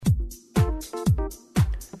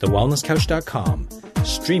thewellnesscouch.com,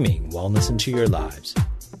 streaming wellness into your lives.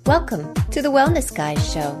 Welcome to the Wellness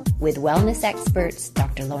Guys Show with wellness experts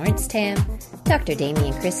Dr. Lawrence Tam, Dr.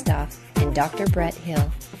 Damian Kristof, and Dr. Brett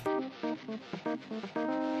Hill.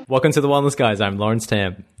 Welcome to the Wellness Guys. I'm Lawrence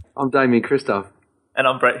Tam. I'm Damian Kristof. And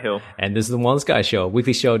I'm Brett Hill. And this is the Wellness Guys Show, a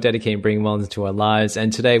weekly show dedicated bringing wellness into our lives.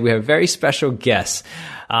 And today we have a very special guest.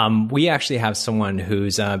 We actually have someone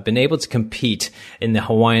who's been able to compete in the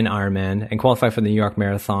Hawaiian Ironman and qualify for the New York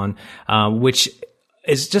Marathon, which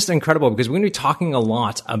is just incredible because we're going to be talking a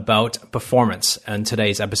lot about performance in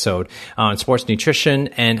today's episode on sports nutrition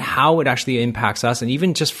and how it actually impacts us. And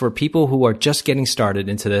even just for people who are just getting started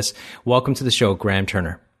into this, welcome to the show, Graham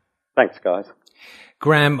Turner. Thanks, guys.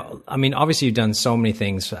 Graham, I mean, obviously you've done so many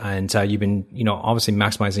things and you've been, obviously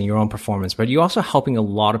maximizing your own performance, but you're also helping a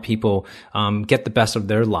lot of people get the best of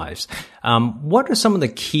their lives. What are some of the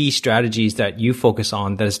key strategies that you focus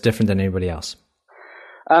on that is different than anybody else?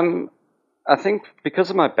 I think because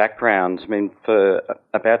of my background, for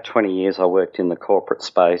about 20 years I worked in the corporate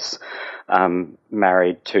space,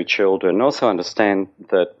 married 2 children, also understand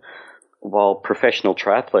that while professional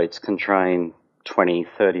triathletes can train 20,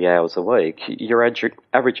 30 hours a week, your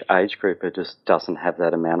average age grouper just doesn't have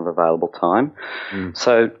that amount of available time.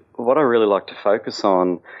 So what I really like to focus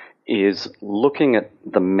on is looking at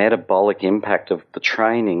the metabolic impact of the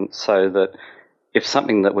training so that if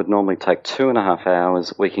something that would normally take 2.5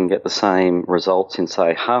 hours, we can get the same results in,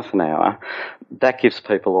 say, half an hour, that gives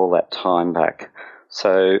people all that time back.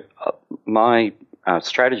 So my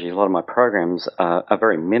strategy, a lot of my programs are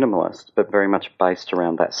very minimalist, but very much based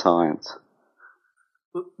around that science.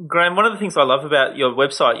 Graham, one of the things I love about your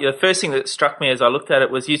website, the first thing that struck me as I looked at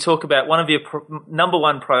it was you talk about one of your number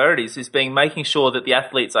one priorities is making sure that the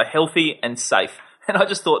athletes are healthy and safe. And I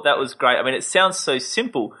just thought that was great. I mean, it sounds so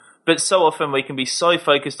simple, but so often we can be so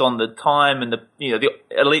focused on the time and the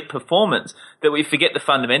elite performance that we forget the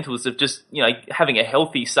fundamentals of just, having a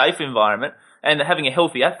healthy, safe environment and having a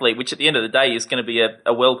healthy athlete, which at the end of the day is going to be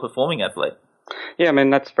a well-performing athlete. Yeah,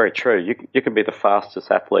 that's very true. You can be the fastest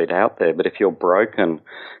athlete out there, but if you're broken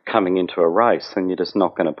coming into a race, then you're just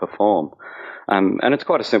not going to perform. And it's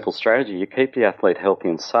quite a simple strategy. You keep the athlete healthy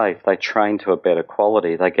and safe, they train to a better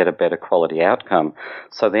quality, they get a better quality outcome,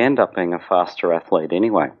 so they end up being a faster athlete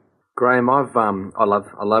anyway. Graham, I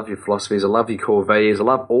love your philosophies. I love your core values. I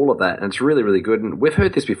love all of that, and it's really, really good. And we've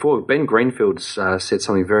heard this before. Ben Greenfield's said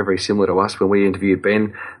something very, very similar to us when we interviewed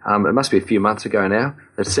Ben. It must be a few months ago now.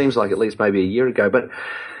 It seems like at least maybe a year ago. But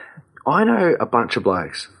I know a bunch of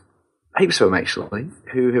blokes, heaps of them actually,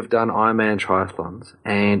 who have done Ironman triathlons,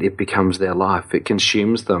 and it becomes their life. It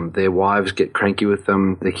consumes them. Their wives get cranky with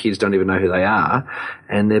them. Their kids don't even know who they are,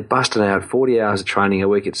 and they're busting out 40 hours of training a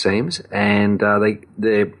week, it seems, and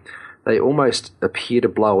they almost appear to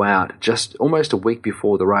blow out just almost a week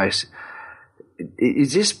before the race.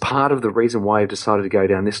 Is this part of the reason why you've decided to go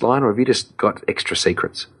down this line, or have you just got extra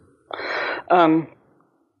secrets?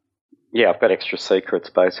 Yeah, I've got extra secrets,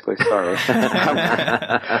 basically. Sorry.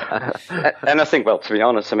 And I think, well, to be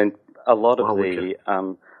honest, a lot of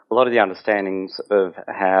the understandings of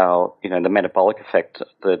how, the metabolic effect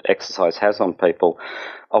that exercise has on people,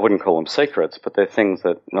 I wouldn't call them secrets, but they're things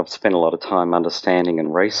that I've spent a lot of time understanding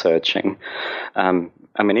and researching.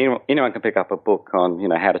 Anyone can pick up a book on,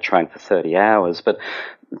 how to train for 30 hours, but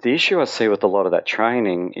the issue I see with a lot of that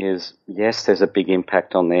training is, yes, there's a big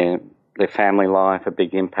impact on their family life, a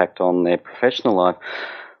big impact on their professional life,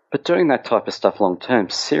 but doing that type of stuff long term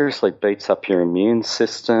seriously beats up your immune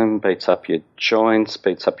system, beats up your joints,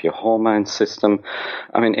 beats up your hormone system.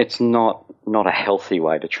 It's not a healthy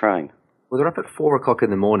way to train. Well, they're up at 4 o'clock in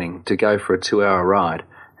the morning to go for a 2-hour ride,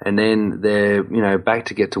 and then they're, back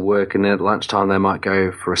to get to work, and then at lunchtime they might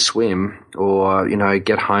go for a swim or,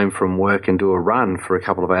 get home from work and do a run for a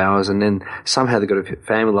couple of hours, and then somehow they've got a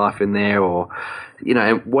family life in there or,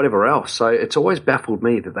 whatever else. So it's always baffled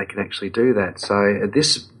me that they can actually do that. So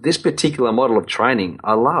this particular model of training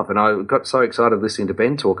I love, and I got so excited listening to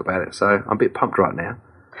Ben talk about it, so I'm a bit pumped right now.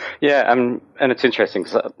 Yeah, and it's interesting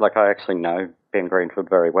because, I actually know Ben Greenfield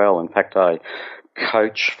very well. In fact, I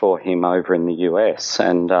coach for him over in the US,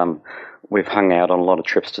 and we've hung out on a lot of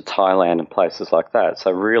trips to Thailand and places like that.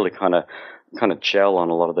 So really kind of gel on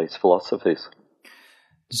a lot of these philosophies.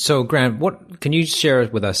 So, Grant, what can you share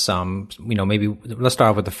with us? Maybe let's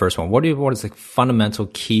start off with the first one. What is the fundamental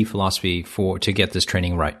key philosophy to get this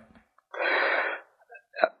training right?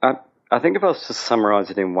 I think if I was to summarize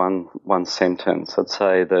it in one sentence, I'd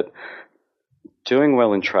say that doing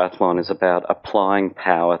well in triathlon is about applying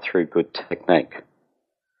power through good technique.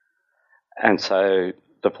 And so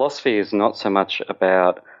the philosophy is not so much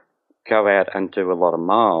about go out and do a lot of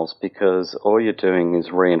miles, because all you're doing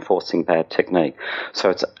is reinforcing bad technique. So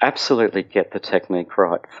it's absolutely get the technique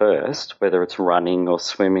right first, whether it's running or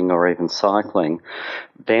swimming or even cycling.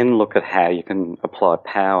 Then look at how you can apply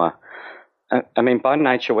power. I mean, by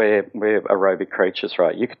nature, we're aerobic creatures,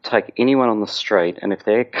 right? You could take anyone on the street, and if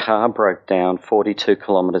their car broke down 42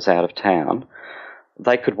 kilometres out of town,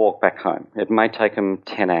 they could walk back home. It may take them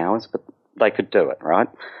 10 hours, but they could do it, right?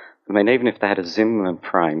 I mean, even if they had a Zimmerman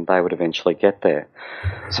frame, they would eventually get there.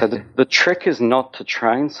 So the trick is not to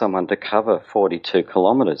train someone to cover 42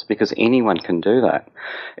 kilometres, because anyone can do that.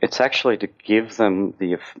 It's actually to give them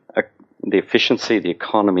the efficiency, the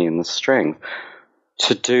economy and the strength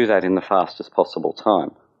to do that in the fastest possible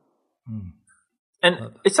time.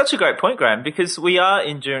 And it's such a great point, Graham, because we are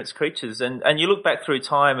endurance creatures, and you look back through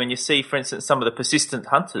time and you see, for instance, some of the persistent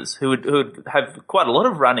hunters who would have quite a lot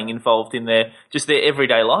of running involved in their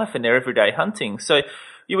everyday life and their everyday hunting. So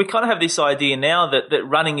we kind of have this idea now that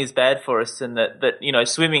running is bad for us, and that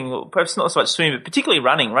swimming, perhaps not so much swimming, but particularly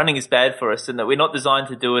running is bad for us, and that we're not designed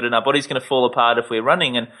to do it, and our body's going to fall apart if we're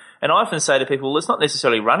running. And I often say to people, well, it's not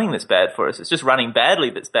necessarily running that's bad for us, it's just running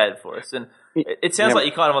badly that's bad for us. And it sounds like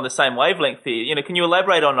you're kind of on the same wavelength here. Can you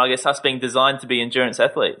elaborate on, I guess, us being designed to be endurance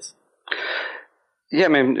athletes? Yeah, I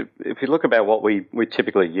mean, if you look about what we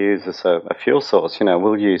typically use as a fuel source,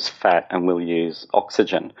 we'll use fat and we'll use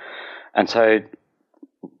oxygen. And so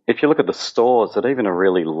if you look at the stores that even a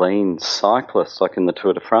really lean cyclist, like in the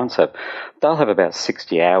Tour de France they'll have about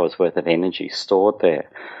 60 hours worth of energy stored there.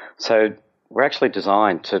 So we're actually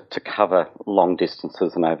designed to cover long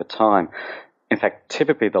distances and over time. In fact,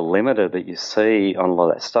 typically the limiter that you see on a lot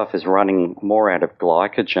of that stuff is running more out of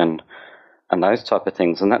glycogen and those type of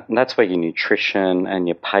things. And that's where your nutrition and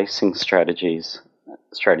your pacing strategies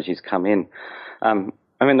come in. I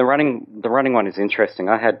mean, the running one is interesting.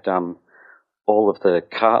 I had all of the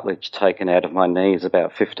cartilage taken out of my knees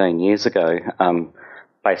about 15 years ago,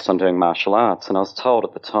 based on doing martial arts. And I was told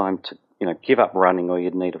at the time to, give up running or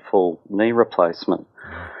you'd need a full knee replacement.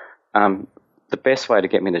 The best way to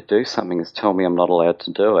get me to do something is tell me I'm not allowed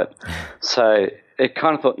to do it. So it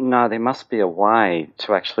kind of thought, no, there must be a way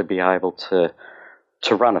to actually be able to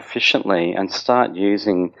run efficiently and start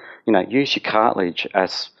using, use your cartilage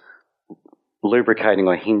as lubricating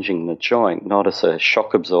or hinging the joint, not as a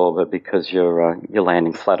shock absorber because you're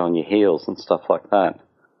landing flat on your heels and stuff like that.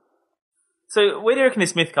 So where do you reckon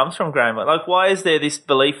this myth comes from, Graham? Like, why is there this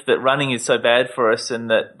belief that running is so bad for us and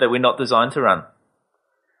that we're not designed to run?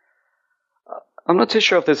 I'm not too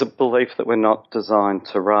sure if there's a belief that we're not designed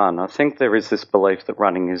to run. I think there is this belief that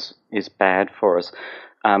running is bad for us.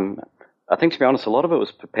 I think, to be honest, a lot of it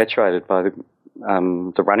was perpetuated by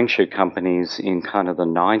the running shoe companies in kind of the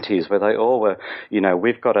 90s, where they all were,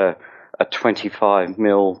 we've got a 25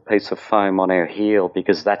 mil piece of foam on our heel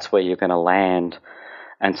because that's where you're going to land.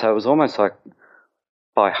 And so it was almost like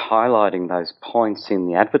by highlighting those points in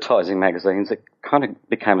the advertising magazines, it kind of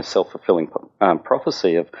became a self-fulfilling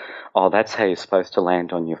prophecy of, that's how you're supposed to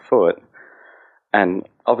land on your foot. And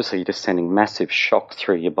obviously you're just sending massive shock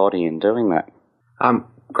through your body in doing that.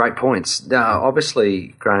 Great points. Now,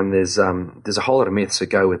 obviously, Graham, there's a whole lot of myths that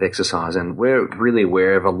go with exercise, and we're really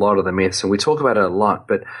aware of a lot of the myths, and we talk about it a lot,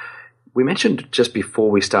 but we mentioned just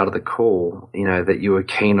before we started the call, that you were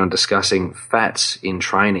keen on discussing fats in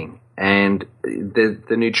training. And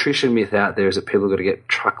the nutrition myth out there is that people have got to get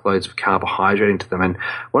truckloads of carbohydrate into them. And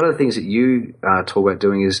one of the things that you talk about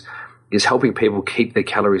doing is helping people keep their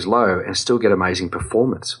calories low and still get amazing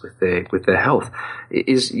performance with their health.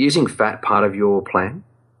 Is using fat part of your plan?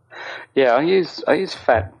 Yeah, I use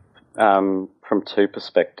fat from two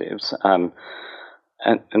perspectives. And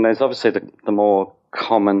there's obviously the more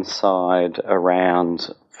common side around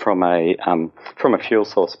from a fuel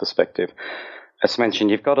source perspective. As mentioned,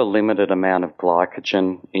 you've got a limited amount of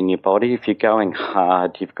glycogen in your body. If you're going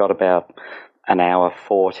hard, you've got about an hour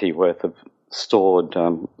 40 worth of stored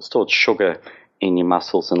sugar in your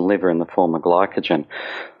muscles and liver in the form of glycogen.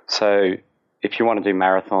 So if you want to do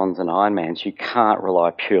marathons and Ironmans, you can't rely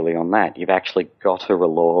purely on that. You've actually got to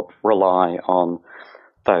rely on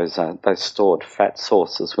those stored fat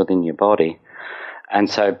sources within your body. And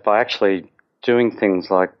so by actually doing things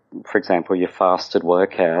like, for example, your fasted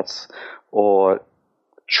workouts, or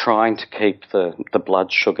trying to keep the blood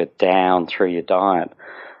sugar down through your diet.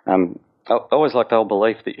 I always like the old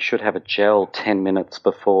belief that you should have a gel 10 minutes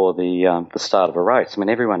before the start of a race. I mean,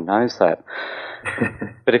 everyone knows that.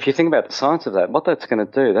 But if you think about the science of that, what that's going to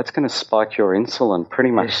do, that's going to spike your insulin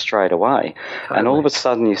pretty much straight away. Totally. And all of a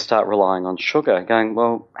sudden you start relying on sugar, going,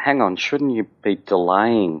 well, hang on, shouldn't you be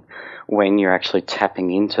delaying when you're actually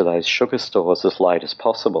tapping into those sugar stores as late as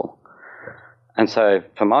possible? And so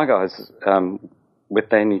for my guys, with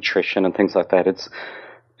their nutrition and things like that, it's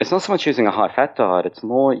not so much using a high-fat diet, it's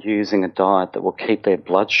more using a diet that will keep their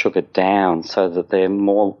blood sugar down so that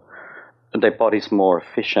their body's more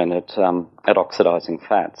efficient at oxidizing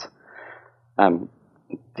fats.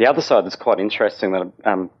 The other side that's quite interesting that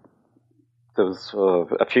there was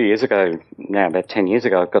a few years ago, now about 10 years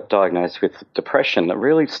ago, I got diagnosed with depression. That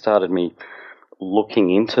really started me looking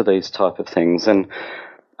into these type of things. And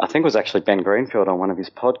I think it was actually Ben Greenfield on one of his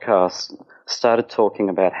podcasts started talking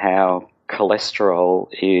about how cholesterol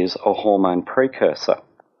is a hormone precursor.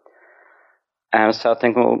 And I started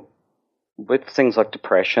thinking, well, with things like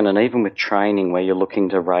depression and even with training where you're looking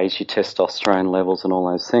to raise your testosterone levels and all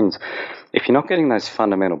those things, if you're not getting those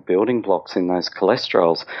fundamental building blocks in those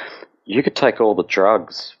cholesterols, you could take all the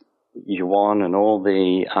drugs you want and all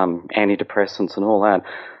the antidepressants and all that,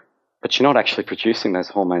 but you're not actually producing those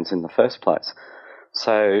hormones in the first place.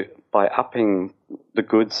 So by upping the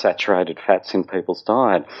good saturated fats in people's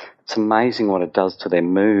diet, it's amazing what it does to their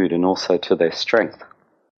mood and also to their strength.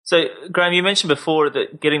 So, Graham, you mentioned before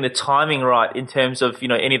that getting the timing right in terms of,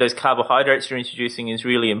 any of those carbohydrates you're introducing is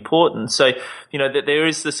really important. So, that there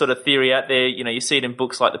is this sort of theory out there, you see it in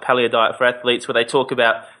books like the Paleo Diet for Athletes where they talk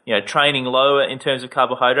about, training lower in terms of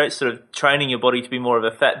carbohydrates, sort of training your body to be more of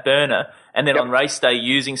a fat burner, and then on race day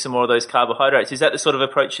using some more of those carbohydrates. Is that the sort of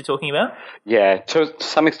approach you're talking about? Yeah, to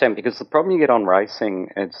some extent, because the problem you get on racing,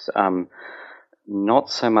 it's not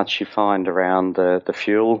so much you find around the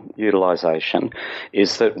fuel utilisation,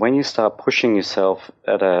 is that when you start pushing yourself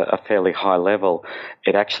at a fairly high level,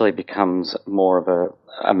 it actually becomes more of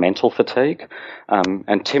a mental fatigue.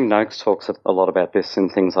 And Tim Noakes talks a lot about this in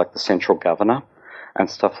things like the Central Governor and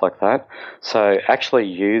stuff like that. So actually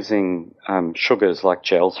using sugars like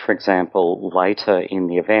gels, for example, later in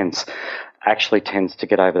the events actually tends to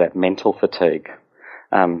get over that mental fatigue.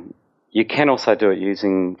 You can also do it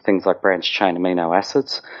using things like branched-chain amino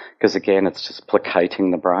acids because, again, it's just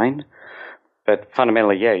placating the brain. But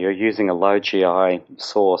fundamentally, you're using a low GI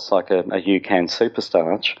source like a UCAN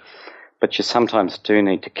superstarch, but you sometimes do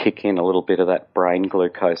need to kick in a little bit of that brain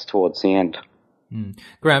glucose towards the end.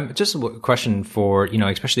 Graham, just a question for,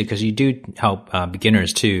 especially because you do help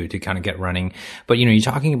beginners too to kind of get running. But, you're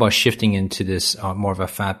talking about shifting into this more of a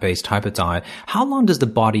fat-based type of diet. How long does the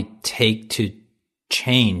body take to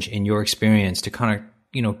change in your experience to kind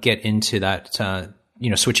of, get into that,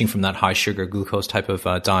 switching from that high sugar glucose type of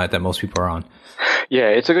diet that most people are on? Yeah,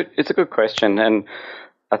 it's a good question. And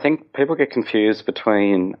I think people get confused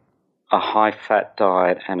between a high fat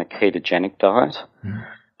diet and a ketogenic diet.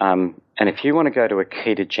 And if you want to go to a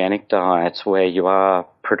ketogenic diet where you are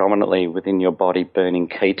predominantly within your body burning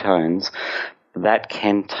ketones, that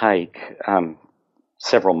can take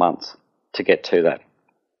several months to get to that.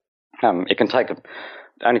 It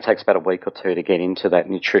only takes about a week or two to get into that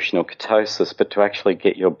nutritional ketosis, but to actually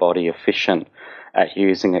get your body efficient at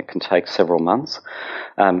using it can take several months.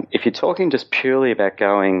 If you're talking just purely about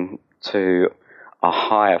going to a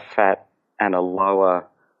higher fat and a lower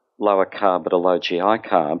carb but a low GI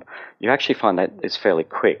carb, you actually find that is fairly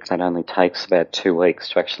quick. That only takes about 2 weeks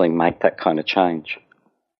to actually make that kind of change.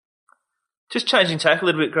 Just changing tack a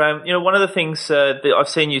little bit, Graham. One of the things that I've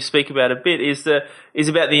seen you speak about a bit is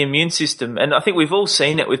about the immune system, and I think we've all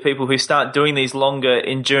seen it with people who start doing these longer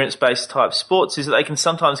endurance-based type sports. Is that they can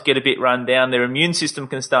sometimes get a bit run down, their immune system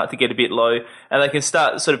can start to get a bit low, and they can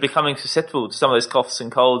start sort of becoming susceptible to some of those coughs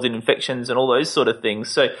and colds and infections and all those sort of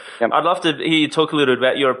things. So I'd love to hear you talk a little bit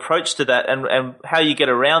about your approach to that and how you get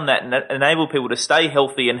around that and enable people to stay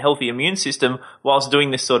healthy and healthy immune system whilst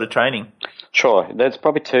doing this sort of training. Sure. There's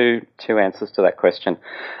probably two answers to that question.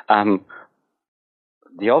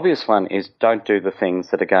 The obvious one is don't do the things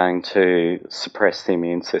that are going to suppress the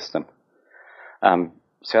immune system.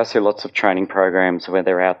 So I see lots of training programs where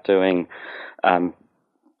they're out doing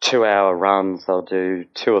 2-hour runs. They'll do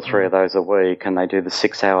 2 or 3 of those a week, and they do the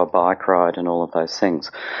 6-hour bike ride and all of those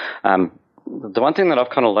things. The one thing that I've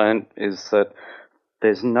kind of learned is that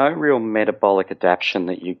there's no real metabolic adaptation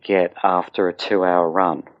that you get after a 2-hour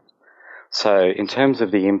run. So in terms of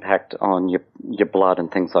the impact on your blood and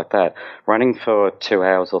things like that, running for 2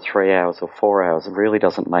 hours or 3 hours or 4 hours really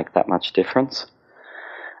doesn't make that much difference.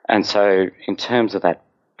 And so in terms of that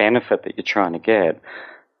benefit that you're trying to get,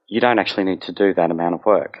 you don't actually need to do that amount of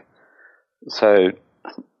work. So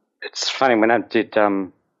it's funny, when I did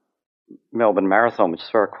Melbourne Marathon, which is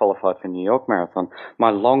where I qualified for New York Marathon,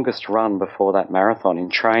 my longest run before that marathon in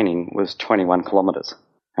training was 21 kilometres.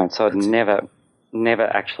 And so I'd never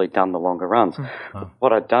actually done the longer runs.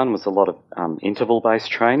 What I'd done was a lot of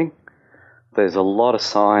interval-based training. there's a lot of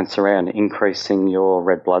science around increasing your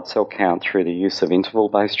red blood cell count through the use of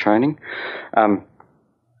interval-based training.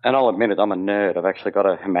 And I'll admit it, I'm a nerd. I've actually got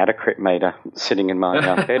a hematocrit meter sitting in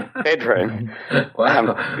my bedroom.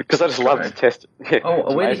 Wow. Because I just love to test it.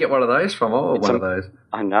 Yeah, where did you get one of those from? One of those.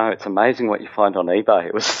 I know, it's amazing what you find on eBay.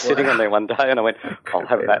 It was sitting on there one day and I went, I'll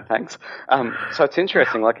have that, thanks. So it's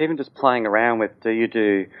interesting, like even just playing around with, do you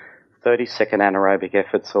do 30-second anaerobic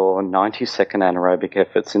efforts or 90-second anaerobic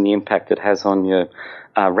efforts, and the impact it has on your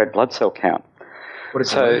red blood cell count. What is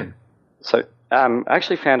that? I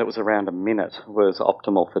actually found it was around a minute was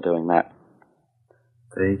optimal for doing that.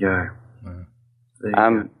 There you go.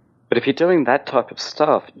 But if you're doing that type of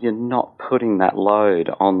stuff, you're not putting that load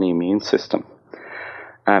on the immune system.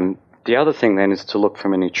 The other thing then is to look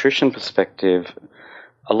from a nutrition perspective.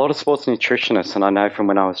 A lot of sports nutritionists, and I know from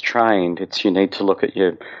when I was trained, you need to look at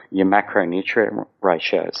your macronutrient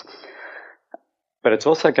ratios. But it's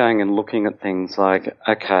also going and looking at things like,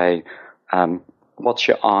 okay, what's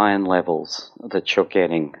your iron levels that you're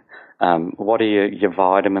getting? What are your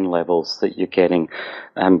vitamin levels that you're getting?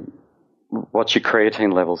 What's your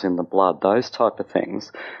creatine levels in the blood? Those type of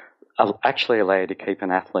things actually allow you to keep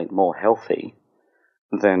an athlete more healthy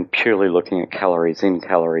than purely looking at calories in,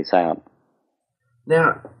 calories out.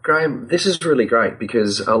 Now, Graham, this is really great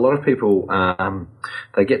because a lot of people,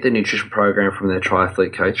 they get their nutrition program from their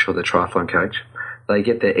triathlete coach or their triathlon coach. They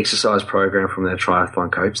get their exercise program from their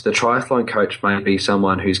triathlon coach. The triathlon coach may be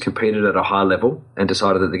someone who's competed at a high level and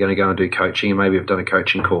decided that they're going to go and do coaching and maybe have done a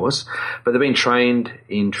coaching course, but they've been trained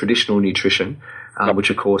in traditional nutrition,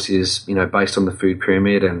 which of course is, based on the food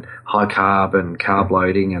pyramid and high carb and carb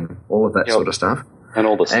loading and all of that sort of stuff. And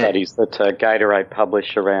all the studies that Gatorade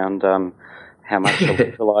publish around how much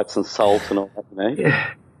electrolytes and salt and all that you need.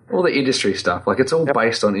 Yeah. All the industry stuff. Like, it's all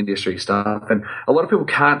based on industry stuff. And a lot of people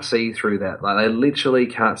can't see through that. Like, they literally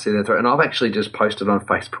can't see that through. And I've actually just posted on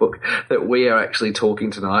Facebook that we are actually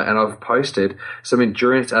talking tonight. And I've posted some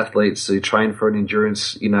endurance athletes who train for an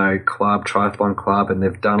endurance, club, triathlon club, and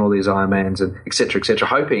they've done all these Ironmans and et cetera,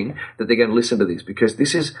 hoping that they're going to listen to this because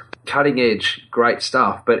this is cutting edge, great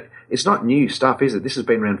stuff. But it's not new stuff, is it? This has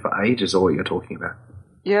been around for ages, all what you're talking about.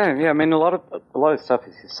 Yeah. I mean, a lot of stuff,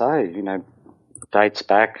 as you say, dates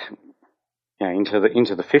back, into the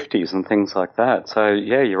 50s and things like that. So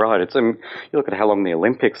yeah, you're right. It's you look at how long the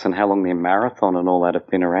Olympics and how long the marathon and all that have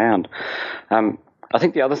been around. I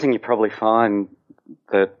think the other thing you probably find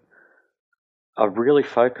that I really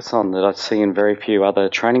focus on that I see in very few other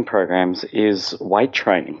training programs is weight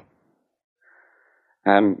training.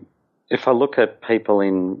 If I look at people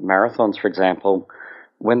in marathons, for example,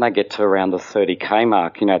 when they get to around the 30K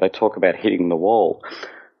mark, they talk about hitting the wall.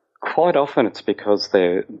 Quite often it's because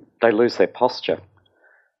they lose their posture.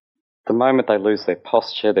 The moment they lose their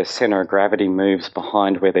posture, their centre of gravity moves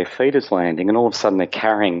behind where their feet is landing, and all of a sudden they're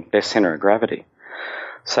carrying their centre of gravity.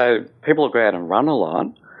 So people will go out and run a lot,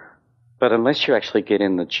 but unless you actually get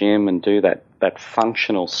in the gym and do that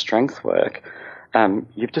functional strength work,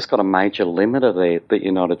 you've just got a major limiter there that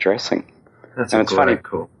you're not addressing. That's funny.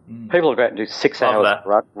 Cool. People will go out and do 6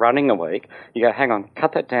 hours running a week. You go, hang on,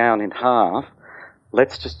 cut that down in half.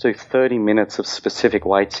 Let's just do 30 minutes of specific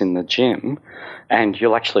weights in the gym, and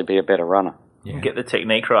you'll actually be a better runner. Yeah. Get the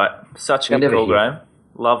technique right. Such a good call, Graham.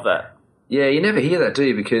 Love that. Yeah, you never hear that, do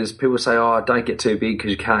you? Because people say, don't get too big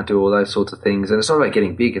because you can't do all those sorts of things. And it's not about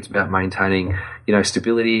getting big. It's about maintaining,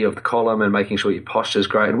 stability of the column and making sure your posture is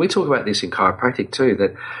great. And we talk about this in chiropractic too,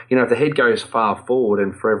 that, if the head goes far forward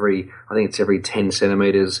and for every 10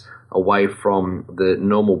 centimetres away from the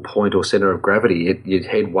normal point or centre of gravity, your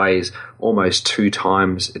head weighs almost 2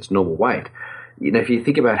 times its normal weight. If you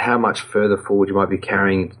think about how much further forward you might be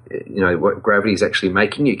carrying, what gravity is actually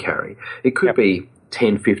making you carry, it could be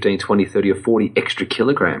 10, 15, 20, 30 or 40 extra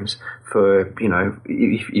kilograms for,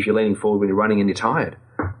 if you're leaning forward when you're running and you're tired.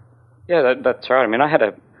 Yeah, that's right. I mean, I had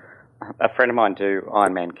a friend of mine do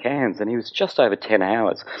Ironman Cairns, and he was just over 10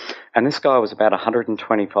 hours. And this guy was about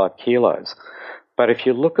 125 kilos. But if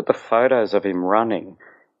you look at the photos of him running,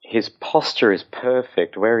 his posture is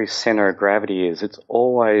perfect. Where his centre of gravity is, it's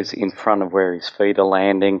always in front of where his feet are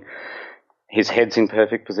landing. His head's in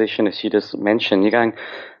perfect position, as you just mentioned. You're going,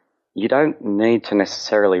 you don't need to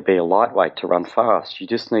necessarily be a lightweight to run fast. You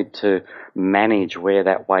just need to manage where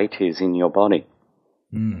that weight is in your body.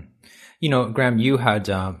 Mm. Graham, you had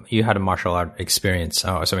a martial art experience,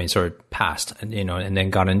 sort of past, and then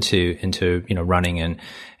got into running and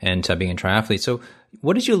being a triathlete. So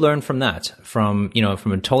what did you learn from that, from a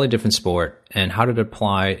totally different sport, and how did it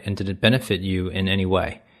apply, and did it benefit you in any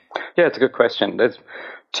way? Yeah, it's a good question. There's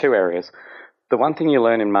 2 areas. The one thing you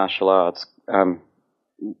learn in martial arts,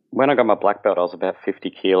 when I got my black belt, I was about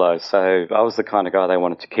 50 kilos. So I was the kind of guy they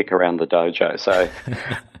wanted to kick around the dojo. So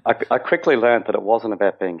I quickly learned that it wasn't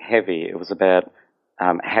about being heavy. It was about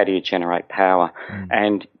how do you generate power.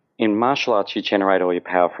 And in martial arts, you generate all your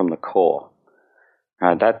power from the core.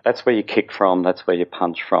 That's where you kick from. That's where you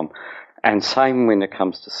punch from. And same when it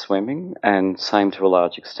comes to swimming, and same to a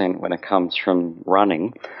large extent when it comes from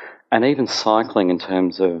running, and even cycling in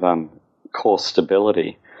terms of core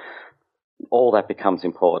stability. All that becomes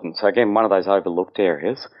important. So again, one of those overlooked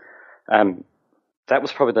areas. That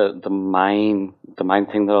was probably the main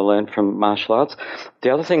thing that I learned from martial arts.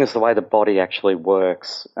 The other thing is the way the body actually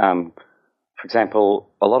works. For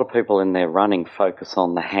example, a lot of people in their running focus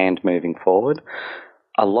on the hand moving forward.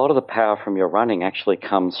 A lot of the power from your running actually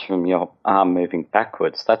comes from your arm moving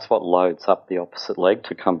backwards. That's what loads up the opposite leg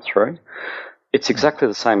to come through. It's exactly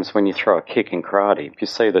the same as when you throw a kick in karate. If you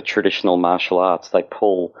see the traditional martial arts, they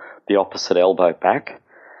pull the opposite elbow back.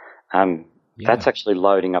 That's actually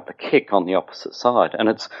loading up the kick on the opposite side, and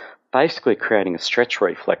it's basically creating a stretch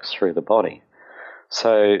reflex through the body.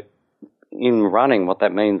 So in running, what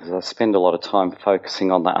that means is I spend a lot of time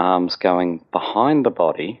focusing on the arms going behind the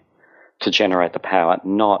body to generate the power,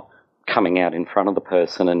 not coming out in front of the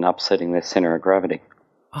person and upsetting their center of gravity.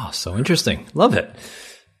 Oh, so interesting. Love it.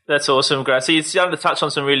 That's awesome, Grant. So you're starting to touch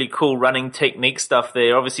on some really cool running technique stuff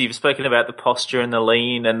there. Obviously, you've spoken about the posture and the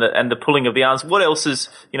lean and the pulling of the arms. What else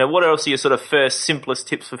are your sort of first simplest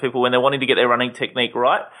tips for people when they're wanting to get their running technique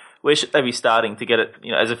right? Where should they be starting to get it,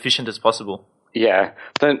 as efficient as possible? Yeah.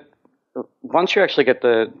 Then once you actually get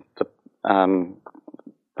the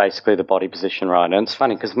basically the body position right, and it's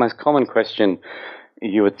funny because the most common question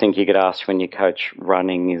you would think you get asked when you coach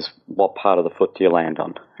running is what part of the foot do you land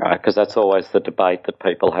on, right? Because that's always the debate that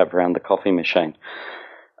people have around the coffee machine.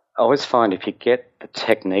 I always find if you get the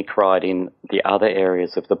technique right in the other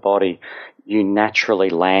areas of the body, you naturally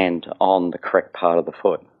land on the correct part of the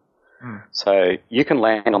foot. So you can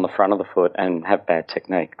land on the front of the foot and have bad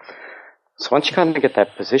technique. So once you kind of get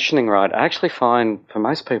that positioning right, I actually find for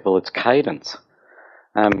most people it's cadence.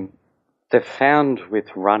 They've found with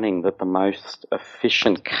running that the most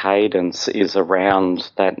efficient cadence is around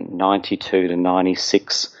that 92 to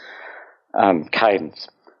 96 cadence.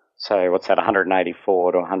 So what's that,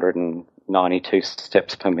 184 to 192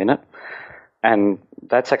 steps per minute? And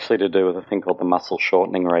that's actually to do with a thing called the muscle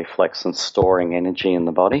shortening reflex and storing energy in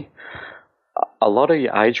the body. A lot of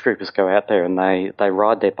your age groupers go out there and they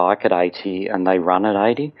ride their bike at 80 and they run at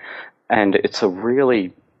 80, and it's a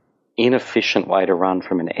really inefficient way to run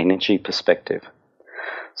from an energy perspective.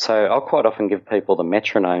 So I'll quite often give people the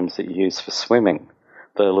metronomes that you use for swimming,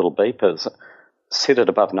 the little beepers, sit at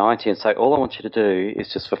above 90 and say, all I want you to do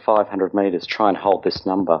is just for 500 metres try and hold this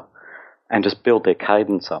number and just build their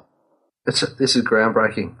cadence up. This is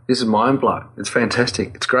groundbreaking. This is mind blowing. It's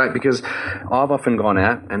fantastic. It's great because I've often gone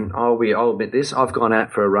out, and I'll admit this, I've gone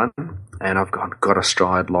out for a run and I've got to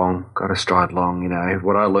stride long.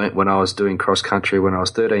 What I learnt when I was doing cross country when I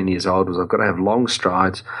was 13 years old was I've got to have long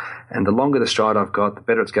strides, and the longer the stride I've got, the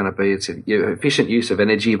better it's going to be. It's an efficient use of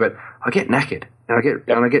energy, but I get knackered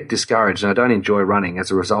and I get discouraged, and I don't enjoy running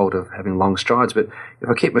as a result of having long strides. But if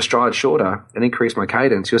I keep my stride shorter and increase my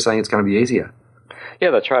cadence, you're saying it's going to be easier. Yeah,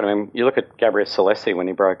 that's right. I mean, you look at Gabriel Salesi when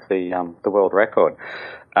he broke the world record.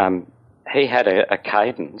 He had a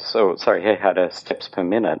cadence, he had a steps per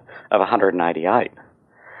minute of 188.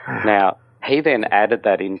 Now, he then added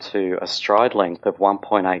that into a stride length of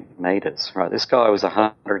 1.8 metres, right? This guy was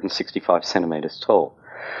 165 centimetres tall.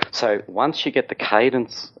 So once you get the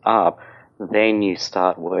cadence up, then you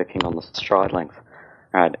start working on the stride length,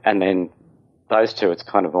 right? And then those two, it's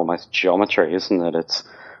kind of almost geometry, isn't it? It's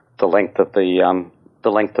the length of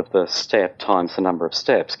the step times the number of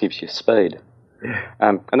steps gives you speed. Yeah.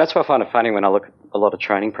 And that's why I find it funny when I look at a lot of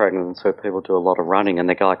training programs where people do a lot of running and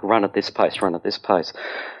they go like, run at this pace.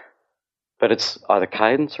 But it's either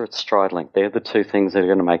cadence or it's stride length. They're the two things that are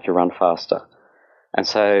going to make you run faster. And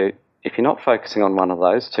so if you're not focusing on one of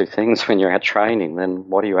those two things when you're out training, then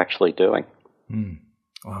what are you actually doing?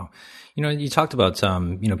 Wow. You talked about,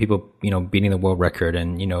 people, beating the world record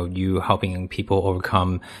and, you helping people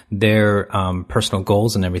overcome their, personal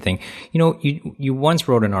goals and everything. You once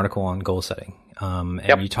wrote an article on goal setting.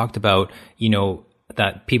 And you talked about,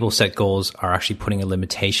 that people set goals are actually putting in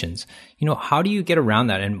limitations. How do you get around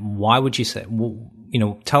that? And why would you say,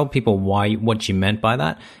 tell people what you meant by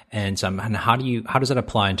that. And how does that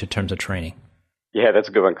apply into terms of training? Yeah, that's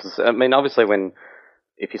a good one. Because, obviously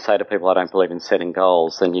if you say to people, I don't believe in setting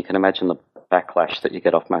goals, then you can imagine the backlash that you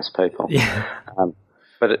get off most people. Yeah.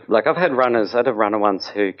 But I've had runners, I had a runner once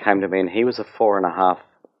who came to me and he was a 4.5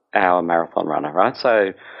 hour marathon runner, right?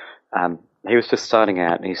 So he was just starting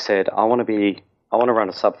out, and he said, I want to run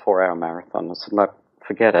a sub 4-hour marathon. I said, no,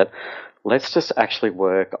 forget it. Let's just actually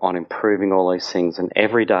work on improving all these things, and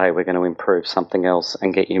every day we're going to improve something else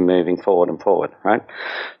and get you moving forward and forward, right?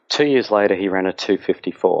 2 years later, he ran a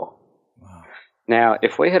 2:54. Wow. Now,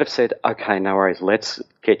 if we had have said, okay, no worries, let's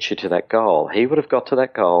get you to that goal, he would have got to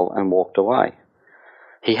that goal and walked away.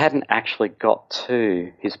 He hadn't actually got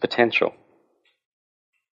to his potential.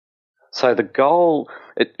 So the goal,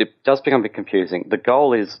 it does become a bit confusing. The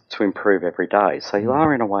goal is to improve every day. So you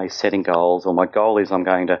are in a way setting goals, or my goal is I'm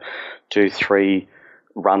going to do 3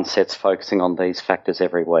 run sets focusing on these factors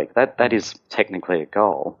every week. That is technically a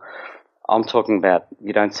goal. I'm talking about,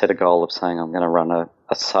 you don't set a goal of saying I'm going to run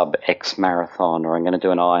a sub X marathon, or I'm going to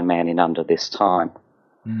do an Ironman in under this time.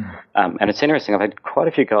 And it's interesting, I've had quite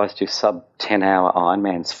a few guys do sub 10-hour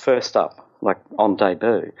Ironmans first up, like on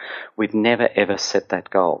debut. We'd never ever set that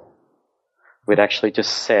goal. We'd actually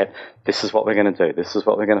just set, this is what we're going to do, this is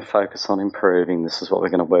what we're going to focus on improving, this is what we're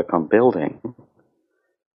going to work on building.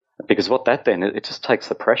 Because what that then, it just takes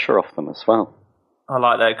the pressure off them as well. I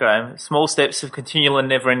like that, Graham. Small steps of continual and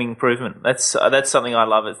never-ending improvement. That's something I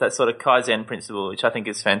love. It's that sort of Kaizen principle, which I think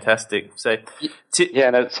is fantastic. So,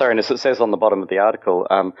 and as it says on the bottom of the article,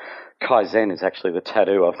 Kaizen is actually the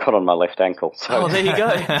tattoo I've got on my left ankle. So there you go.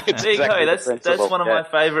 There you go. That's one of my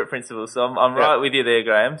favourite principles. So I'm right with you there,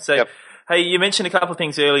 Graham. So, hey, you mentioned a couple of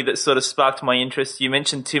things earlier that sort of sparked my interest. You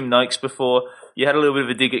mentioned Tim Noakes before. You had a little bit of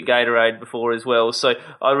a dig at Gatorade before as well. So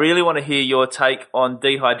I really want to hear your take on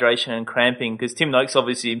dehydration and cramping, because Tim Noakes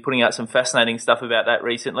obviously been putting out some fascinating stuff about that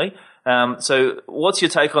recently. So what's your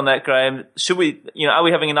take on that, Graham? Should we, are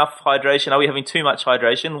we having enough hydration? Are we having too much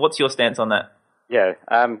hydration? What's your stance on that? Yeah.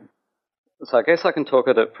 So I guess I can talk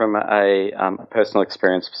at it from a personal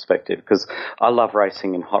experience perspective, because I love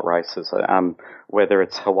racing in hot races, whether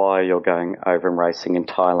it's Hawaii or going over and racing in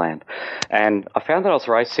Thailand. And I found that I was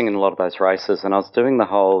racing in a lot of those races, and I was doing the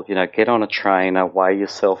whole, get on a trainer, weigh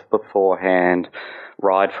yourself beforehand,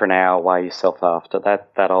 ride for an hour, weigh yourself after,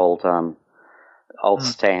 that old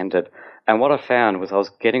standard. And what I found was I was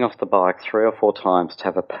getting off the bike 3 or 4 times to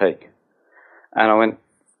have a pee. And I went,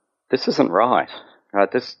 this isn't right. Right,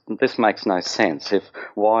 this makes no sense.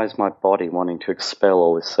 Why is my body wanting to expel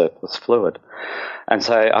all this surplus fluid? And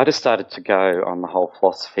so I just started to go on the whole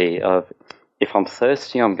philosophy of, if I'm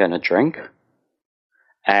thirsty, I'm going to drink.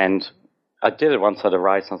 And I did it once at a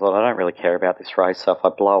race, and I thought, I don't really care about this race, so if I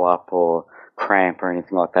blow up or cramp or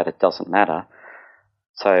anything like that, it doesn't matter.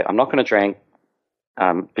 So I'm not going to drink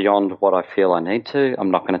beyond what I feel I need to.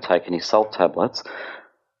 I'm not going to take any salt tablets.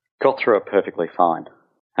 Got through it perfectly fine.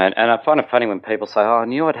 And I find it funny when people say, I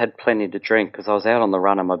knew I'd had plenty to drink because I was out on the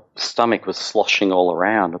run and my stomach was sloshing all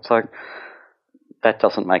around. It's like, that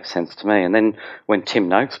doesn't make sense to me. And then when Tim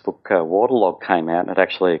Noakes' book, Waterlog, came out, it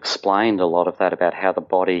actually explained a lot of that about how the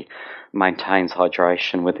body maintains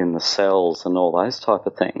hydration within the cells and all those type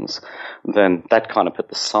of things. Then that kind of put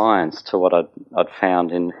the science to what I'd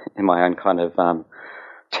found in my own kind of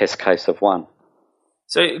test case of one.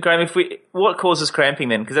 So, Graham, what causes cramping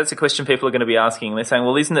then? Because that's a question people are going to be asking. They're saying,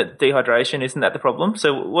 well, isn't it dehydration? Isn't that the problem?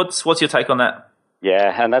 So what's your take on that?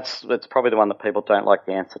 Yeah, and that's probably the one that people don't like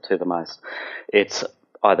the answer to the most. It's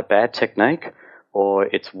either bad technique or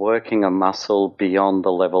it's working a muscle beyond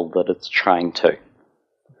the level that it's trained to.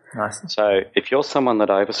 Nice. So if you're someone that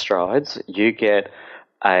overstrides, you get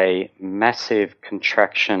a massive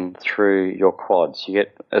contraction through your quads.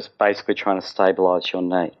 It's basically trying to stabilize your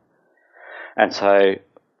knee. And so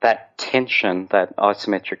that tension, that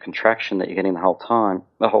isometric contraction that you're getting the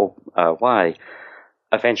whole way,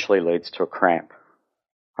 eventually leads to a cramp,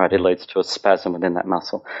 right? It leads to a spasm within that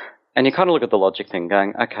muscle. And you kind of look at the logic thing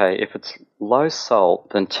going, okay, if it's low salt,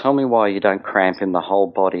 then tell me why you don't cramp in the whole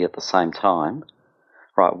body at the same time,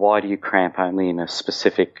 right? Why do you cramp only in a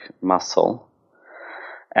specific muscle?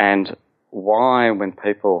 And why, when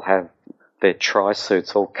people have their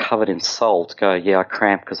tri-suits all covered in salt, go, yeah, I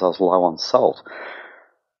cramped because I was low on salt.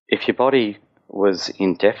 If your body was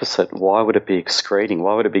in deficit, why would it be excreting?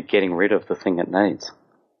 Why would it be getting rid of the thing it needs?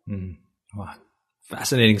 Wow.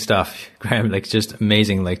 Fascinating stuff, Graham. Just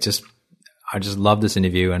amazing. I just love this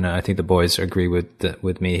interview, and I think the boys agree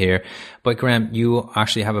with me here. But Graham, you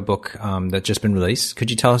actually have a book that's just been released. Could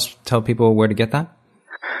you tell people where to get that?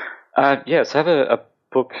 Yes, I have a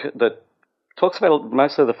book that talks about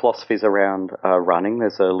mostly the philosophies around running.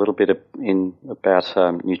 There's a little bit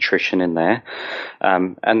about nutrition in there.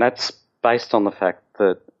 And that's based on the fact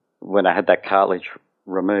that when I had that cartilage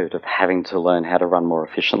removed, of having to learn how to run more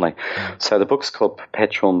efficiently. So the book's called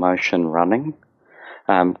Perpetual Motion Running.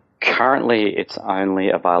 Currently, it's only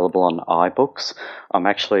available on iBooks. I'm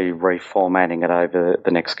actually reformatting it over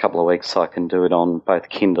the next couple of weeks so I can do it on both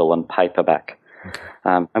Kindle and paperback.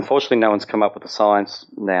 Okay. Unfortunately, no one's come up with the science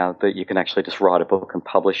now that you can actually just write a book and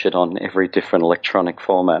publish it on every different electronic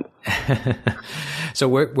format. So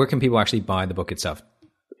where can people actually buy the book itself?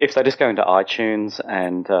 If they just go into iTunes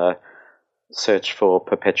and search for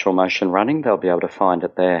Perpetual Motion Running, they'll be able to find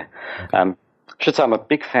it there. Okay. I should say I'm a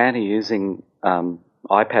big fan of using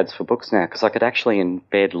iPads for books now because I could actually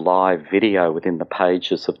embed live video within the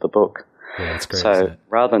pages of the book. Yeah, that's great. So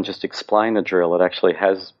rather than just explain a drill, it actually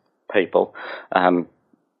has people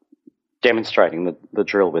demonstrating the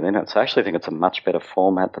drill within it. So I actually think it's a much better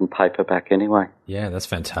format than paperback anyway. Yeah, that's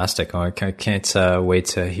fantastic. I can't wait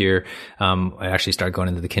to hear. I actually start going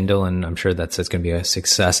into the Kindle, and I'm sure it's going to be a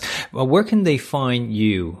success. Well, where can they find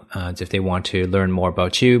you if they want to learn more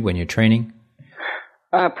about you when you're training?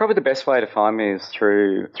 Probably the best way to find me is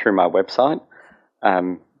through my website,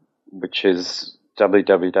 which is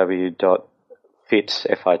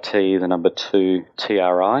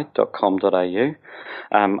www.fit2tri.com.au.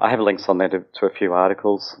 I have links on there to a few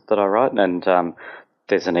articles that I write, and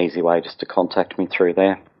there's an easy way just to contact me through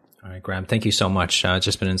there. All right, Graham, thank you so much. It's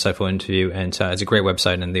just been an insightful interview, and it's a great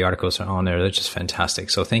website, and the articles are on there. They're just fantastic.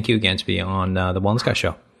 So thank you again to be on the Wellness Guy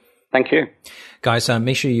Show. Thank you. Guys,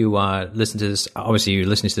 make sure you listen to this. Obviously, you're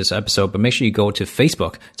listening to this episode, but make sure you go to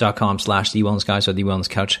facebook.com/The Wellness Guys or The Wellness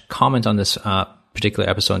Couch. Comment on this particular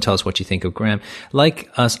episode and tell us what you think of Graham. Like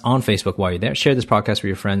us on Facebook while you're there. Share this podcast with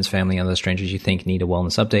your friends, family, and other strangers you think need a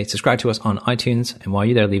wellness update. Subscribe to us on iTunes. And while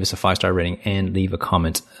you're there, leave us a 5-star rating and leave a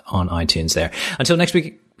comment on iTunes there. Until next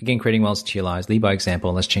week, begin creating wellness to your lives. Lead by example,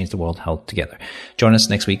 and let's change the world health together. Join us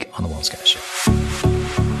next week on The Wellness Guys Show.